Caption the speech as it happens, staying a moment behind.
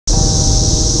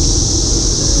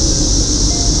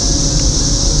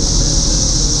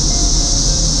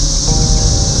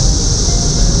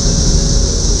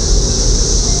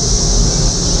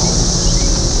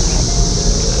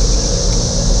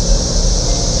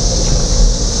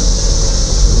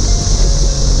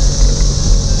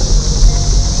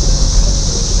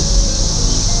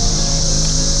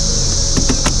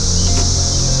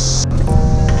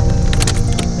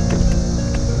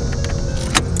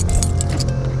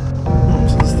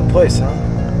place, huh?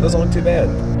 Doesn't look too bad.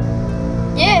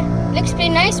 Yeah, looks pretty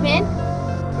nice, man.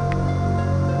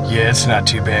 Yeah, it's not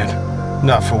too bad.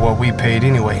 Not for what we paid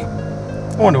anyway.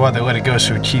 I wonder why they let it go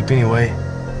so cheap anyway.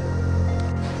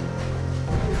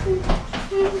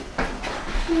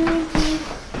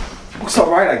 Looks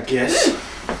alright, I guess.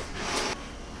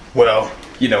 Well,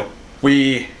 you know,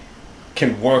 we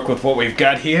can work with what we've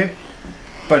got here,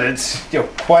 but it's, you know,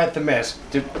 quite the mess.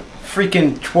 The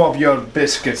freaking 12-year-old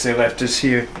biscuits they left us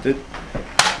here that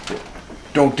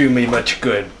don't do me much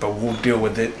good, but we'll deal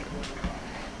with it.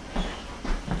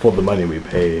 For the money we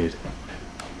paid.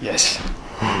 Yes.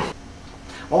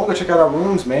 Well, we'll go check out our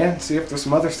rooms, man. See if there's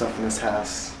some other stuff in this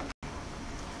house.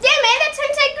 Yeah, man, that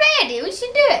sounds like a great idea. We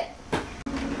should do it.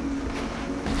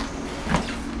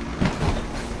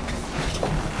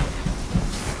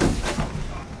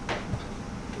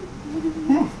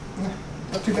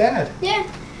 Not too bad. Yeah.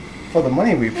 For the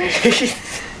money we paid.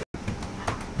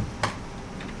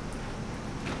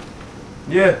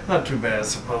 Yeah, not too bad, I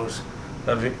suppose.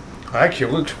 I mean, actually,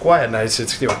 it looks quite nice.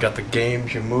 It's, you know, got the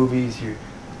games, your movies, your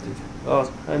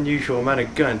unusual amount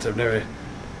of guns I've never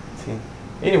seen.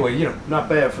 Anyway, you know, not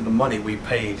bad for the money we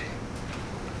paid.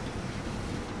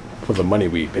 For the money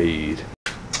we paid.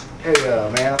 Hey,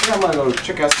 man, I think I'm gonna go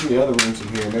check out some of the other rooms in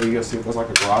here. Maybe go see if there's like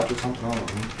a garage or something. I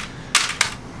don't know.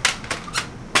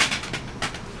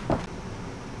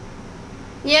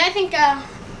 Yeah, I think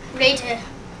ready to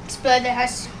explore the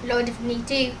house a lot differently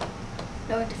too.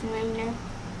 A lot different room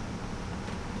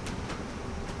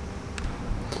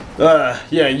now.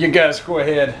 Yeah, you guys go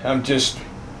ahead. I'm just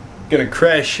gonna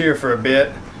crash here for a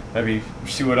bit. Maybe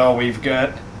see what all we've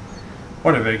got.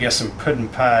 Wonder if I get some pudding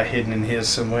pie hidden in here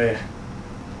somewhere.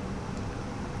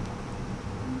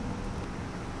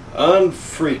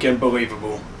 Unfreaking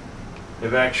believable.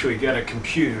 They've actually got a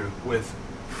computer with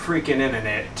freaking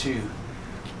internet too.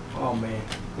 Oh man,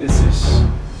 this is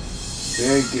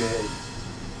very good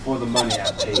for the money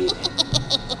I paid.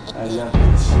 I love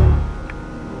it.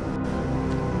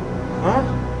 Huh?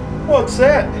 What's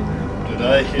that? Did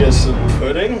I hear some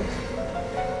pudding?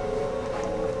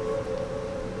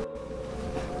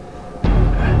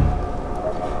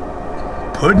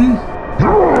 Pudding?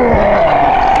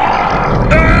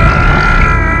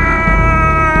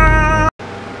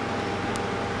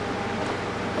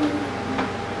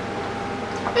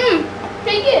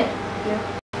 Pretty good. Yeah.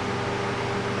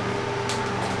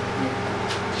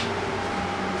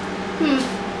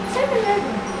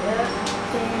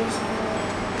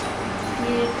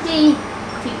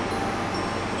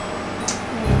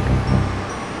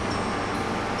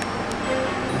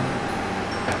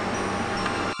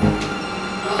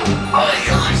 Oh my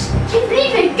gosh! I can't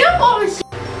believe it! Gumballs!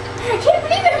 I can't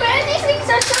believe it, man! These things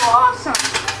are so awesome!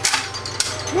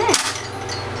 Yeah.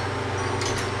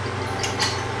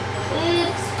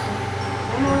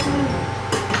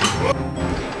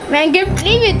 Man, I can't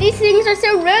believe it! These things are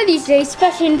so rare these days,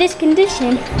 especially in this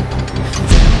condition.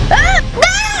 Ah! Ah!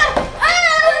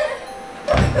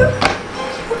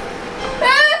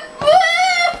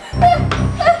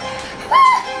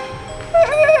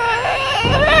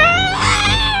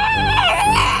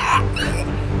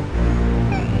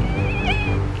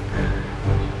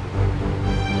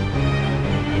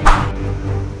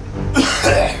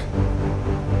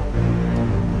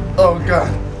 Oh God.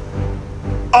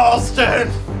 Austin!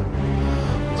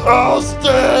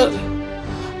 Austin!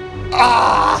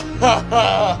 Ah!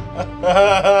 Not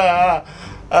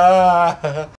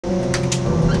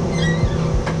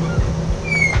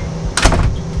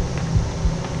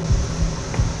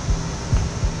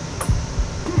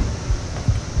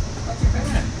too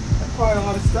bad. That's quite a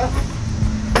lot of stuff.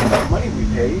 That money we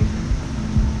paid.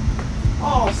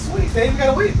 Oh, sweet. They even got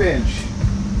a weight bench.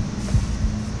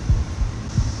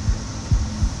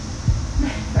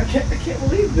 I can't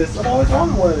believe this. I'm always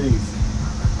on one of these.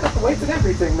 Got the weights and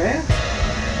everything, man.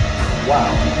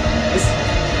 Wow. This is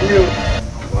real.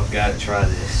 Well, I've got to try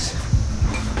this.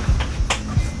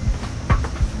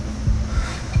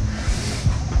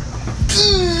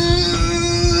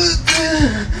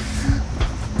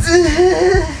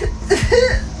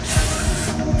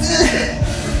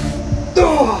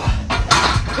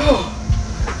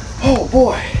 Oh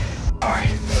boy.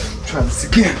 Alright, try this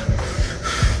again.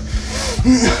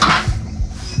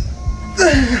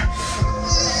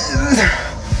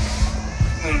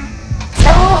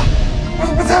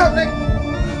 What's happening?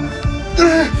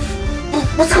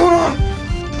 What's going on?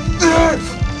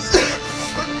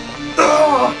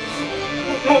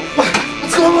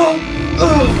 What's going on?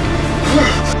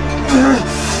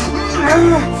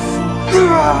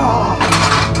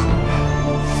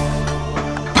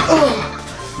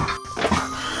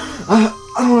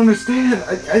 I I don't understand.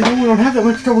 I know we don't have that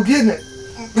much trouble getting it.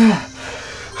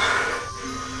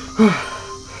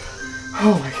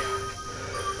 Oh my God.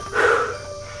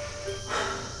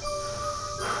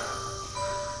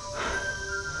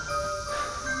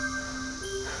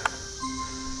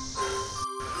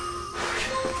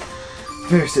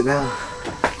 Better sit down.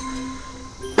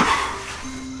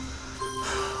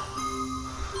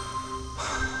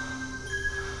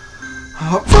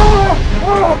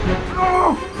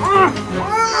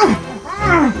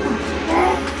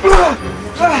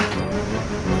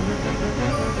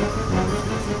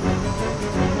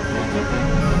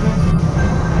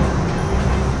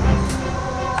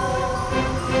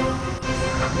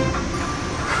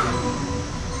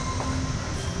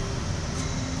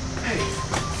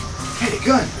 Hey,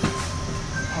 gun.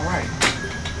 All right.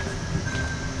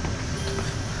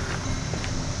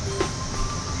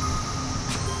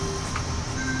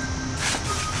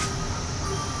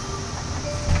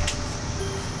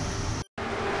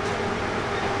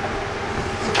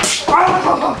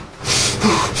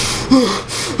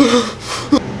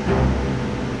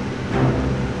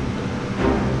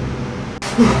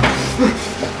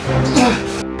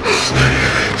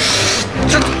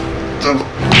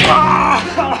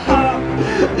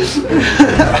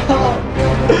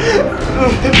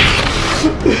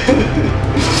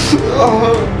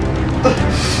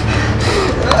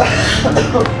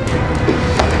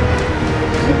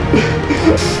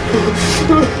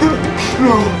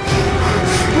 No!